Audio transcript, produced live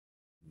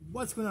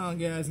What's going on,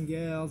 guys and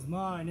gals?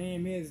 My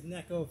name is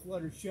Neko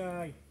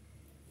Fluttershy.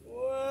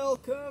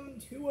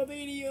 Welcome to a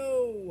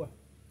video.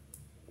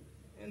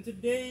 And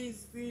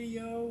today's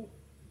video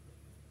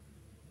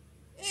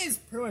is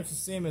pretty much the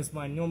same as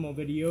my normal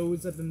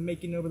videos I've been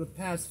making over the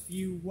past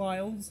few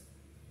whiles.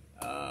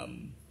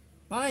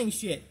 Buying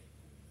shit.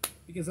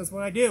 Because that's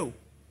what I do.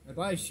 I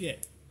buy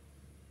shit.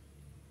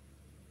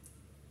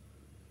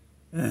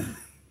 So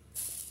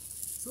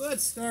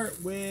let's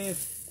start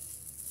with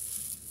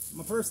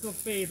my personal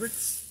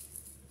favorites.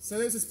 So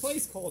there's this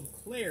place called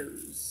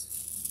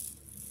Claire's.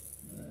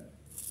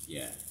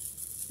 Yeah.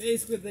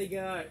 Basically they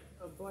got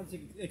a bunch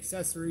of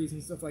accessories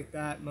and stuff like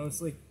that,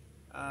 mostly.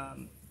 A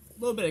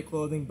little bit of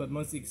clothing, but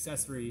mostly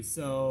accessories.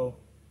 So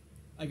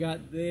I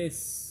got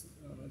this.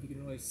 I don't know if you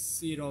can really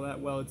see it all that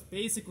well. It's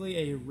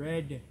basically a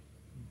red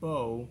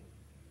bow.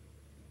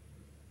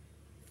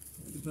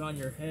 You can put on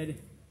your head.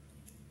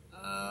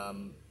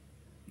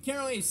 You can't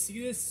really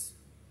see this,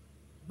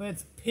 but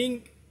it's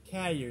pink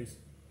cat ears.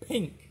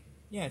 Pink.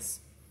 Yes.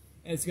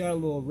 And it's got a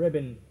little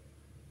ribbon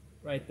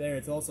right there.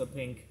 It's also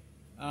pink.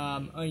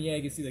 Oh yeah,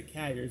 you can see the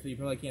cat ears, but you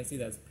probably can't see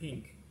that it's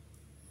pink.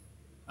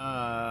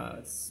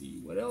 Let's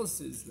see, what else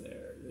is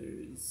there?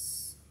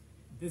 There's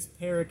this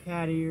pair of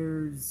cat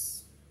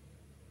ears.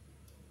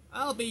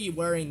 I'll be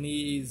wearing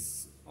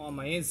these on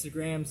my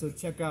Instagram, so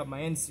check out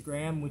my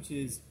Instagram, which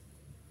is,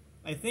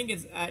 I think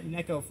it's at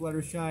Neko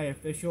Fluttershy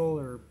Official,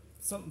 or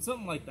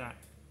something like that.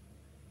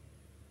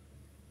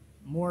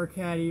 More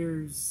cat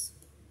ears.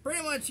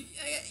 Pretty much,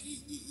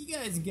 you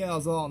guys and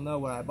gals all know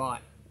what I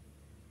bought.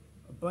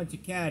 A bunch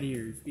of cat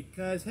ears.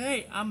 Because,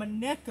 hey, I'm a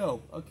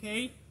Neko,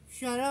 okay?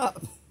 Shut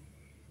up.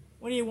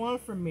 What do you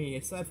want from me,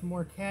 aside from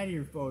more cat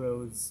ear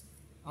photos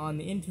on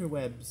the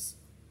interwebs?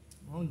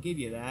 I won't give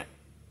you that.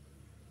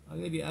 I'll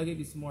give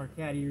you some more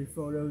cat ear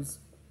photos.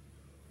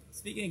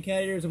 Speaking of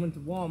cat ears, I went to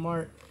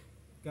Walmart.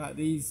 Got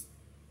these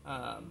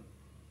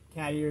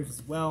cat ears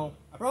as well.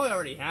 I probably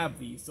already have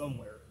these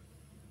somewhere.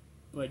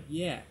 But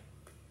yeah.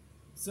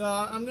 So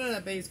I'm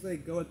gonna basically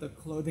go with the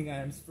clothing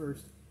items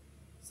first.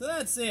 So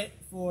that's it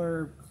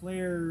for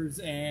Claire's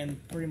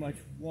and pretty much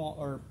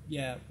Walmart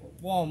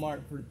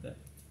for the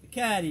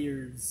cat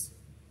ears.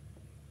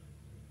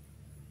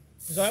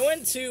 So I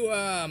went to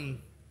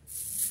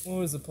what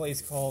was the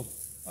place called?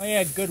 Oh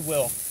yeah,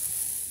 Goodwill.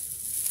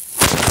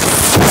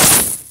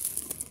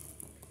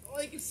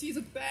 All you can see is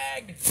a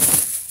bag.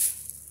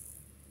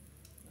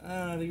 I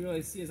don't know if you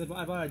really see it.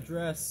 I bought a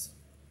dress.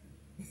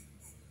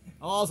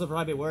 I'll also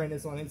probably be wearing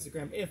this on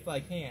Instagram if I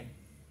can.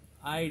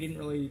 I didn't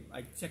really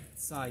check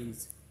the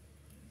size,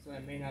 so I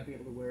may not be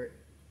able to wear it.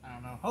 I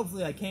don't know.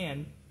 Hopefully I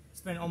can.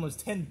 Spent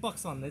almost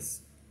 $10 on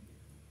this.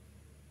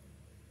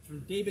 It's from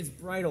David's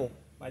Bridal,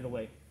 by the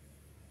way.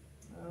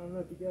 I don't know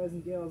if you guys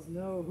and gals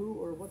know who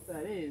or what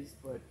that is,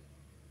 but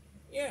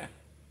yeah.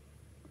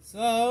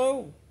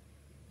 So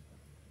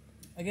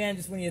again,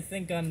 just when you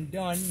think I'm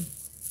done,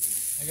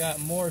 I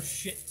got more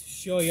shit to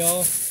show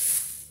y'all.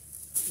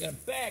 Got a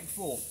bag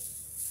full.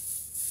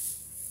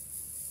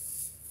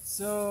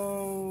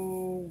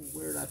 So,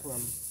 where did I put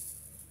them?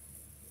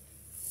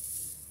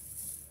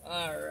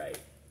 Alright.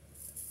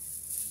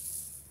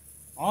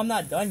 Oh, I'm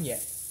not done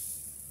yet.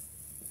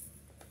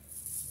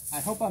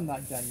 I hope I'm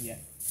not done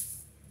yet.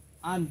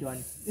 I'm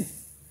done.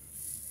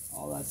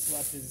 All that's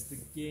left is the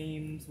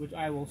games, which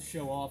I will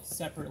show off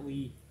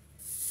separately.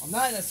 I'm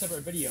not in a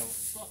separate video.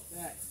 Fuck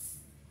that.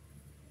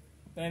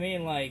 But I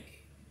mean, like,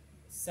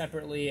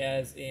 separately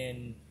as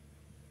in,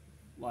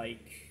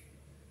 like,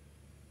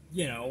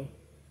 you know,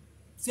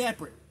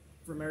 separate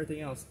from everything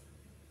else.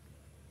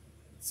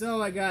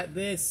 So I got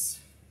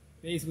this.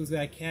 Basically, it's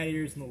got cat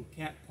ears and little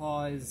cat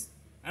paws.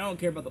 I don't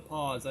care about the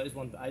paws. I just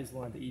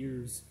wanted the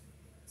ears.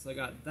 So I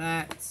got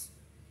that.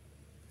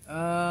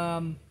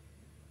 A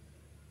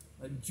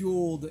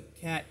jeweled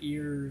cat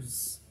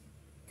ears.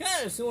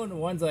 Kind of similar to the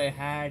ones I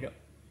had.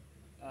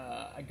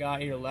 I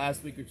got either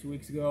last week or 2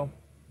 weeks ago.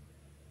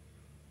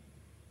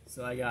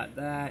 So I got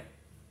that.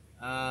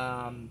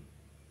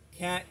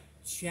 Cat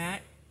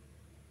chat.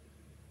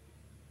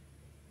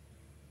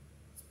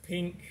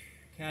 Pink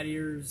cat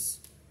ears.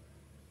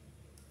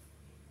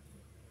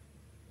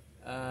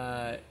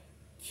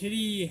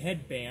 Kitty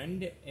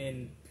headband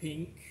in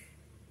pink.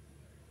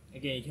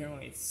 Again, you can't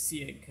really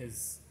see it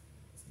because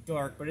it's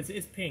dark, but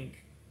it's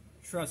pink.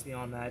 Trust me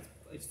on that.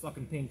 It's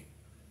fucking pink.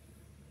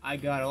 I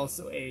got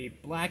also a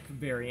black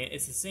variant.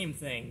 It's the same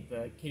thing.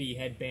 The kitty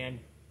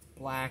headband,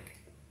 black.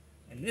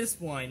 And this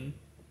one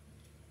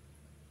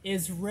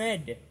is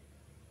red.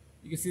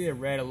 You can see the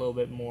red a little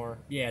bit more.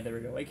 Yeah, there we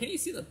go. Wait, can you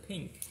see the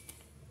pink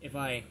if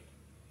I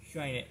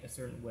shine it a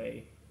certain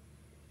way?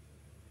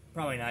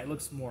 Probably not. It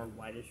looks more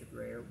whitish or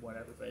gray or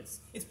whatever, but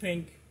it's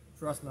pink.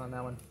 Trust me on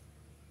that one.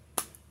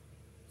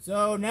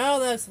 So now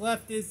that's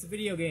left is the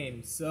video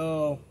games.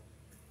 So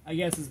I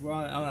guess we're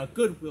on a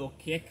Goodwill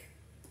kick.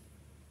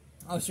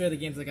 I'll show you the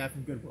games I got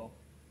from Goodwill.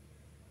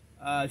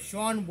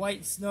 Shaun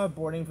White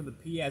snowboarding for the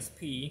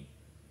PSP.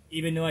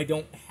 Even though I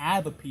don't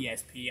have a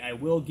PSP, I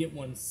will get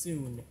one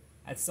soon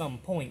at some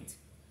point.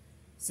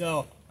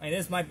 So, I mean,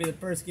 this might be the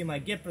first game I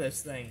get for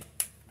this thing.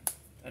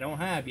 I don't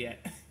have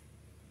yet.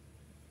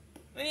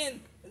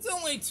 Man, it's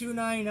only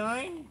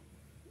 $2.99.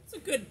 It's a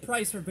good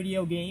price for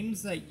video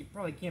games that you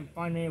probably can't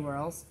find anywhere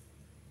else.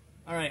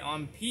 Alright,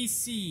 on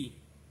PC,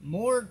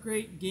 more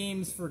great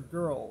games for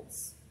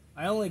girls.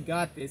 I only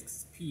got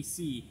this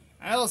PC.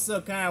 I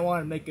also kind of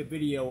want to make a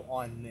video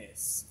on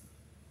this.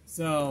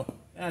 So,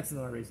 that's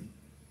another reason.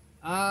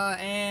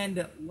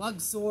 And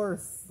Luxor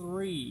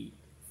 3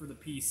 for the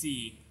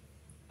PC.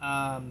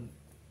 I'm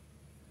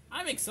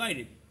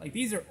excited. Like,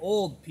 these are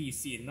old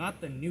PC, not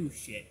the new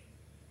shit.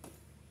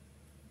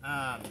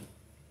 But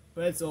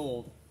it's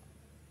old.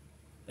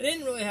 They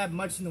didn't really have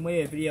much in the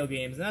way of video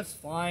games, and that's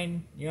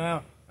fine, you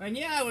know. And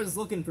yeah, I was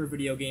looking for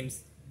video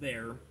games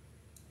there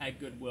at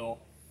Goodwill,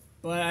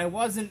 but I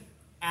wasn't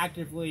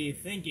actively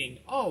thinking,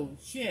 oh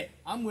shit,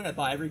 I'm gonna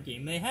buy every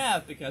game they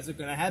have because they're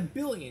gonna have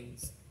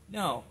billions.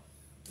 No,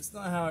 that's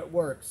not how it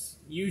works.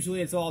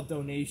 Usually it's all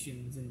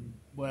donations and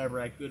whatever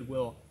at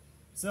Goodwill.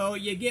 So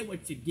you get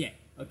what you get,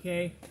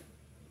 okay?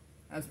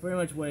 That's pretty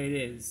much what it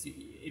is.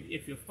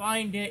 If you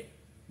find it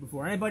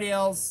before anybody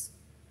else,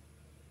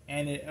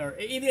 or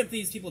even if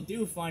these people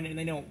do find it and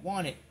they don't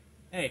want it,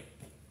 hey,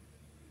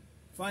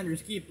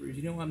 finders keepers,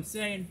 you know what I'm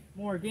saying?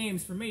 More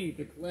games for me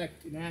to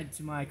collect and add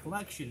to my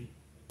collection.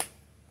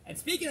 And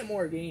speaking of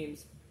more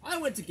games, I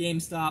went to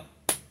GameStop.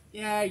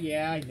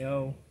 Yeah, I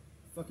know.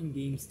 Fucking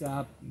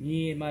GameStop.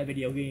 Me and my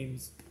video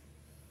games.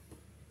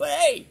 But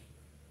hey,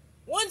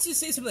 once you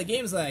see some of the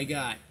games that I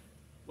got,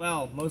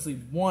 well, mostly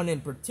one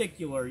in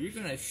particular, you're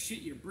gonna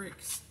shit your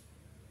bricks.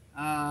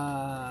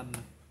 Not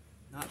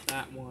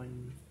that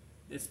one.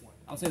 This one.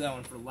 I'll save that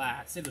one for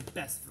last. Save the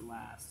best for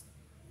last.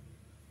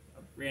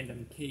 A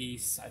random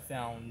case I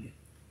found.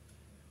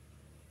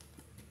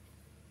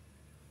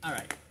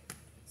 Alright.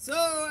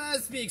 So,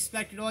 as to be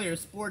expected, all your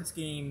sports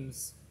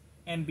games,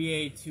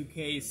 NBA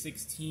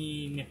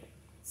 2K16,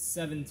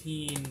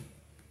 17,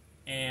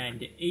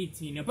 and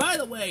 18. Now, by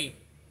the way,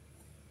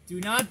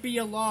 do not be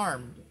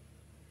alarmed.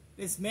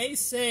 This may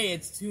say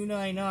it's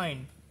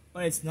 $2.99,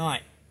 but it's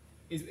not.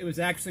 It was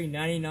actually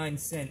 99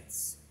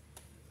 cents.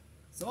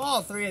 So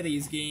all three of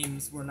these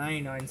games were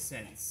 99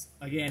 cents.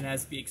 Again,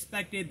 as to be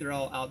expected, they're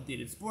all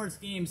outdated sports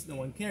games no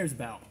one cares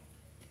about.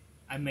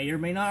 I may or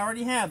may not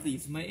already have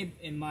these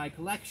in my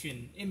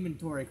collection,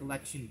 inventory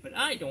collection, but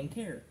I don't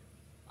care.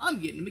 I'm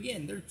getting them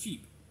again. They're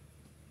cheap.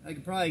 I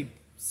could probably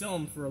sell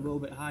them for a little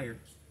bit higher.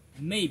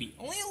 Maybe.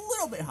 Only a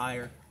little bit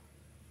higher.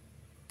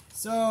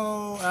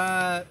 So,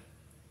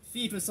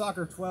 FIFA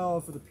Soccer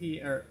 12 for the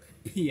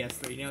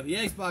PS3. Now, the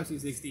Xbox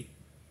 360.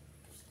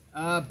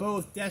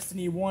 Both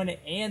Destiny 1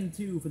 and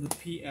 2 for the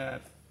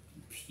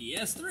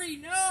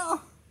PS3.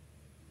 No!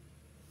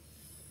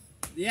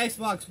 The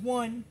Xbox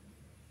One.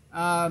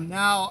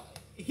 Now,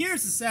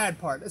 here's the sad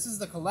part. This is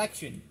the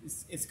collection.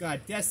 It's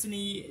got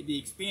Destiny, the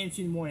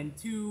expansion 1 and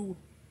 2,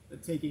 the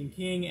Taken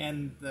King,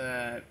 and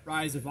the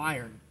Rise of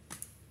Iron.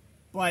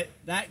 But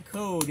that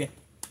code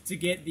to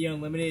get the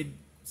unlimited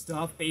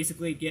stuff,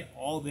 basically get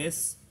all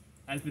this,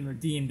 has been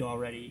redeemed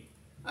already.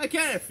 I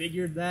kind of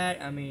figured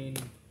that. I mean,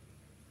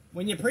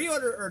 when you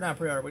pre-order, or not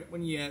pre-order,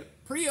 when you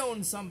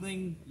pre-own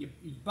something, you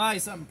buy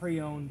something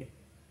pre-owned,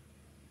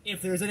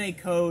 if there's any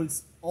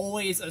codes,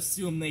 always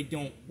assume they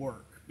don't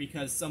work,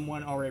 because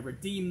someone already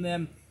redeemed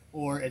them,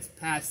 or it's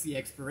past the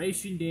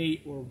expiration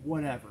date, or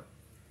whatever.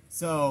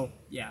 So,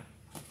 yeah.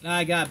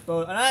 I got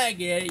both, and I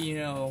get it, you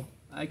know,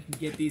 I can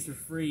get these for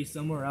free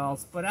somewhere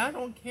else, but I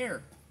don't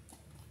care.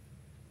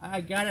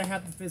 I gotta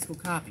have the physical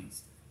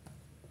copies.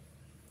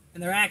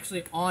 And they're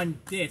actually on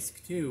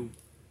disc, too.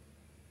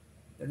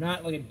 They're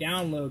not like a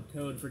download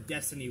code for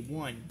Destiny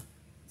 1.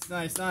 It's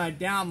not a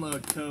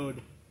download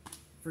code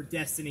for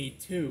Destiny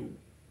 2.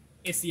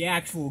 It's the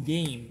actual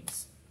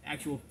games.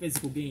 Actual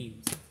physical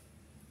games.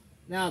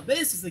 Now,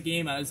 this is the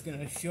game I was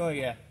gonna show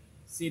you.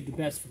 Save the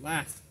best for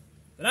last.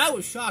 That I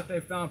was shocked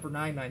I found for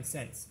 99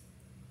 cents.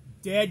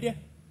 Dead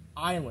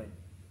Island.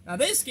 Now,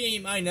 this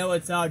game, I know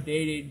it's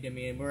outdated. I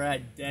mean, we're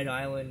at Dead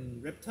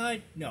Island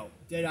Riptide? No,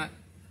 Dead Island.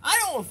 I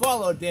don't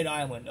follow Dead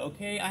Island,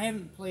 okay? I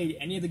haven't played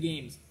any of the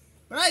games.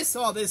 But I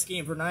saw this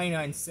game for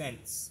 99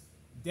 cents.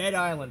 Dead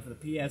Island for the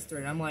PS3,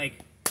 and I'm like,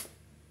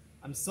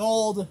 I'm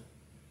sold.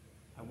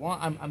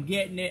 I'm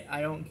getting it. I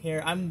don't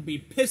care. I'm gonna be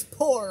piss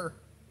poor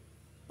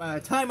by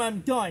the time I'm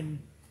done.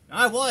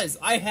 And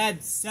I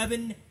had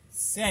 7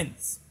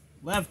 cents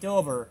left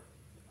over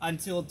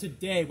until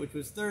today, which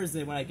was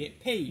Thursday when I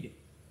get paid.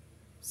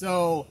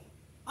 So,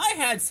 I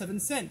had 7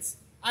 cents.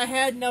 I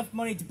had enough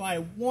money to buy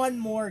one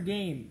more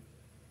game.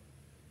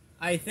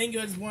 I think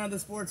it was one of the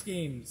sports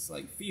games,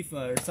 like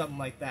FIFA or something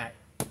like that.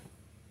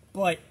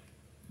 But,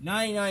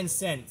 99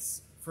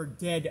 cents for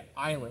Dead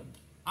Island.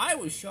 I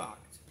was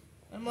shocked.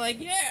 I'm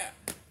like, yeah,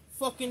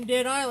 fucking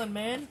Dead Island,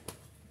 man.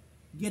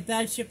 Get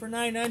that shit for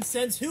 99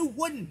 cents. Who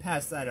wouldn't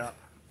pass that up?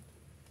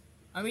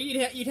 I mean,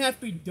 you'd have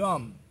to be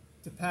dumb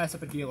to pass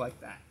up a deal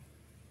like that.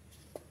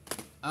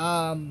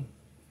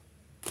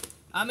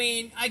 I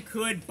mean, I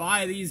could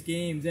buy these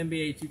games,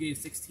 NBA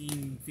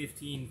 2K16,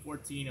 15,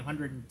 14,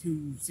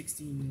 102,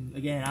 16,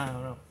 again, I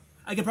don't know.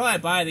 I could probably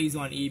buy these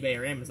on eBay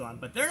or Amazon,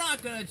 but they're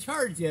not gonna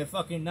charge you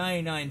fucking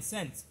 99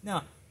 cents.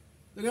 No,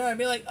 they're gonna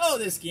be like, oh,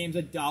 this game's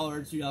 $1,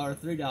 $2,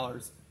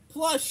 $3,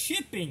 plus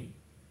shipping.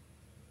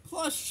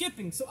 Plus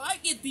shipping. So I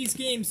get these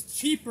games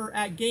cheaper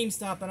at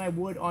GameStop than I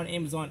would on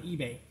Amazon,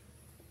 eBay.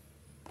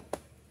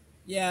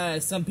 Yeah,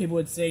 some people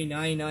would say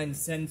 99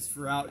 cents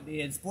for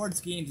outdated sports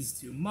games is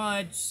too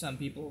much. Some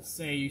people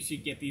say you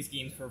should get these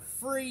games for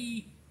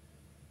free.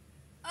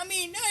 I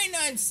mean,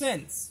 99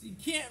 cents. You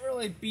can't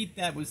really beat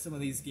that with some of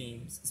these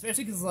games.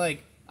 Especially because,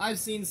 like, I've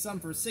seen some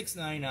for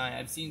 $6.99.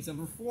 I've seen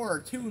some for $4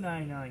 or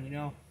 $2.99, you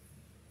know?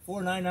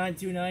 $4.99,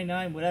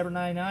 $2.99, whatever,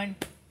 99.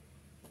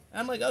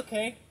 I'm like,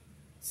 okay.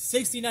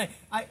 69.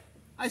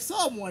 I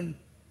saw one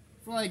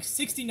for like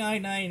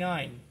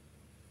 $69.99.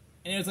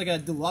 And it was like a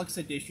deluxe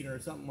edition or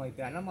something like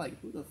that. And I'm like,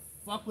 who the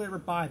fuck would ever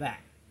buy that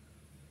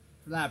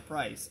for that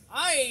price?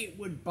 I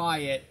would buy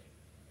it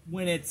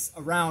when it's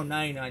around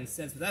 99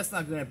 cents, but that's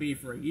not going to be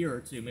for a year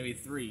or two, maybe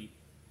 3.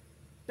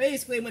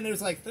 Basically, when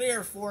there's like 3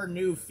 or 4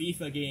 new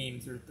FIFA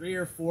games, or 3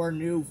 or 4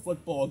 new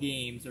football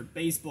games, or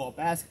baseball,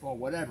 basketball,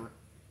 whatever,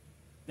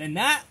 then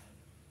that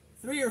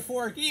 3 or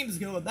 4 games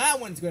ago, that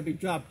one's going to be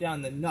dropped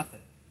down to nothing.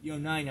 You know,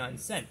 99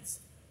 cents.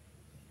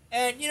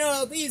 And, you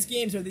know, these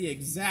games are the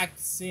exact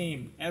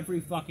same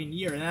every fucking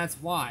year, and that's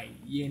why,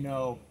 you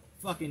know,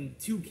 fucking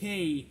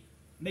 2K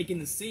making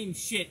the same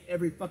shit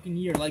every fucking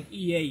year like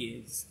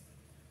EA is.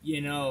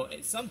 You know,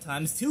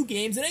 sometimes 2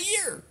 games in a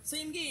year.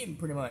 Same game,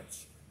 pretty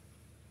much.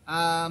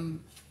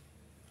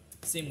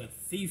 Same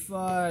with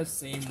FIFA,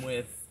 same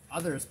with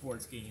other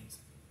sports games.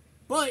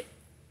 But,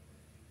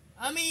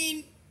 I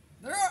mean,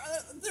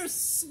 there's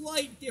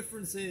slight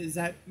differences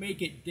that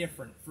make it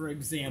different. For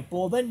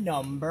example, the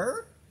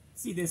number.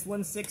 See, this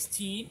one's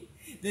 16,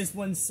 this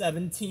one's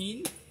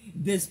 17,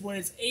 this one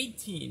is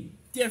 18.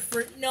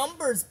 Different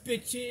numbers,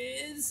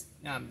 bitches!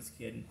 Nah, I'm just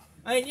kidding.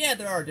 I mean, yeah,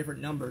 there are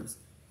different numbers.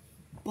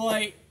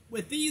 But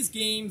with these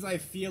games, I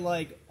feel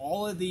like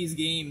all of these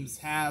games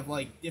have,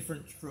 like,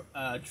 different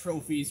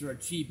trophies or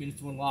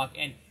achievements to unlock.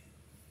 And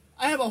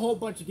I have a whole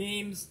bunch of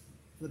games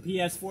for the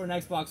PS4 and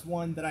Xbox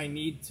One that I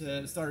need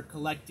to start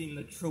collecting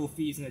the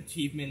trophies and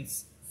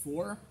achievements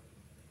for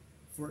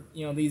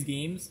you know, these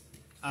games.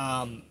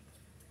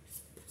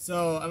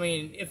 So, I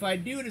mean, if I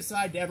do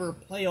decide to ever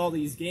play all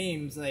these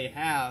games that I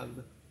have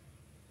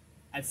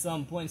at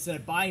some point, instead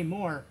of buying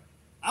more,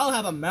 I'll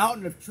have a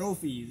mountain of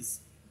trophies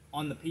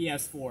on the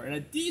PS4 and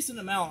a decent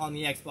amount on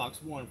the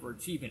Xbox One for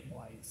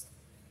achievement-wise.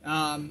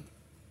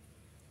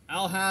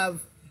 I'll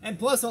have, and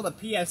plus all the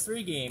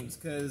PS3 games,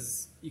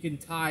 because you can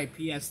tie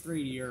PS3 to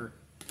your,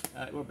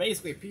 well,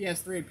 basically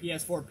PS3,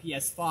 PS4,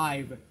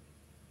 PS5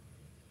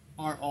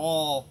 are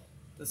all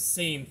the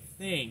same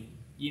thing.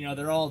 You know,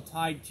 they're all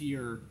tied to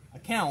your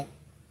account.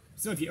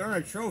 So if you earn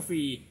a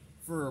trophy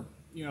for,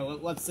 you know,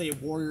 let's say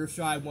Warrior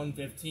Shy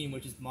 115,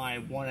 which is my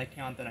one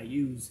account that I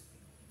use,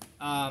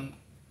 on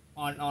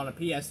a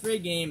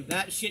PS3 game,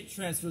 that shit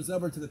transfers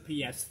over to the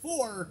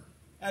PS4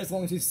 as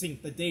long as you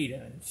sync the data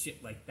and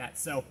shit like that.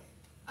 So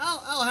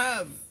I'll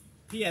have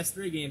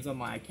PS3 games on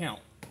my account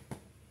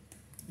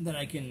that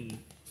I can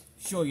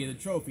show you the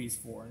trophies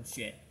for and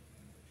shit.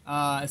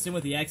 Same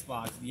with the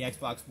Xbox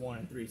One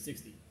and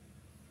 360.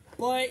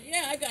 But,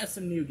 yeah, I got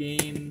some new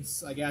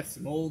games, I got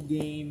some old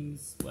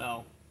games.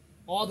 Well,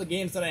 all the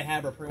games that I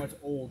have are pretty much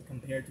old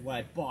compared to what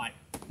I bought.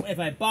 If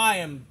I buy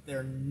them,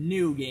 they're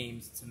new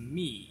games to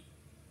me.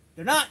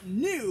 They're not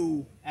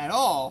new at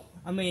all.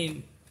 I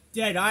mean,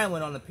 Dead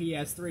Island on the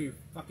PS3,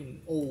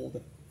 fucking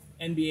old.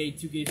 NBA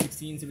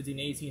 2K16, 17,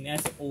 18,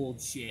 that's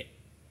old shit.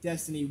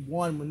 Destiny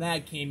 1, when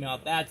that came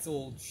out, that's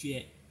old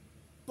shit.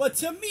 But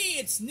to me,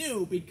 it's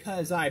new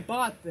because I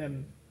bought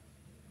them.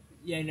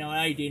 You know,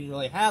 I didn't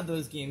really have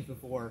those games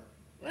before.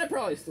 And I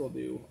probably still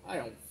do. I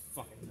don't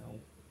fucking know.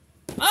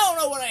 I don't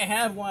know what I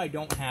have and what I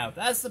don't have.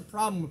 That's the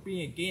problem with being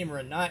a gamer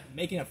and not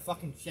making a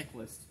fucking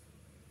checklist.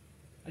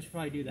 I should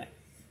probably do that.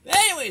 But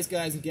anyways,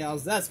 guys and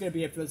gals, that's going to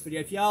be it for this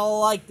video. If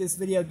y'all like this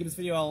video, give this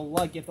video a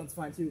like. If that's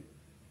fine too,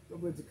 don't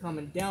forget to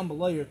comment down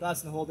below your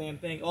thoughts on the whole damn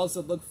thing.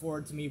 Also, look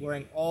forward to me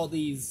wearing all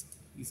these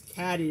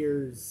cat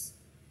ears,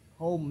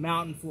 whole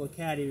mountain full of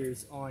cat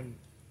ears on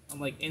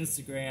like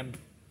Instagram.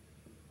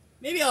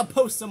 Maybe I'll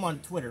post some on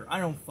Twitter. I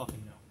don't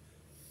fucking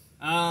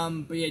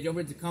know. But yeah, don't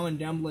forget to comment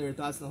down below your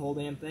thoughts on the whole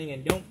damn thing.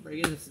 And don't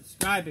forget to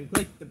subscribe and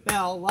click the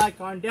bell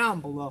icon down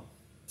below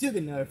to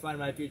get notified of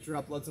my future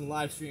uploads and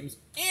live streams.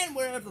 And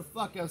whatever the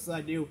fuck else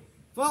I do,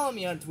 follow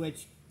me on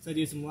Twitch, so I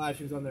do some live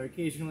streams on there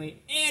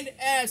occasionally. And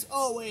as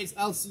always,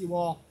 I'll see you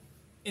all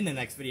in the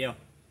next video.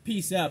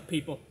 Peace out,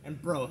 people,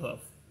 and bro hoof.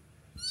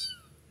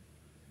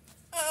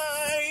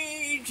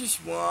 I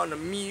just wanna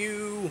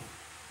mew.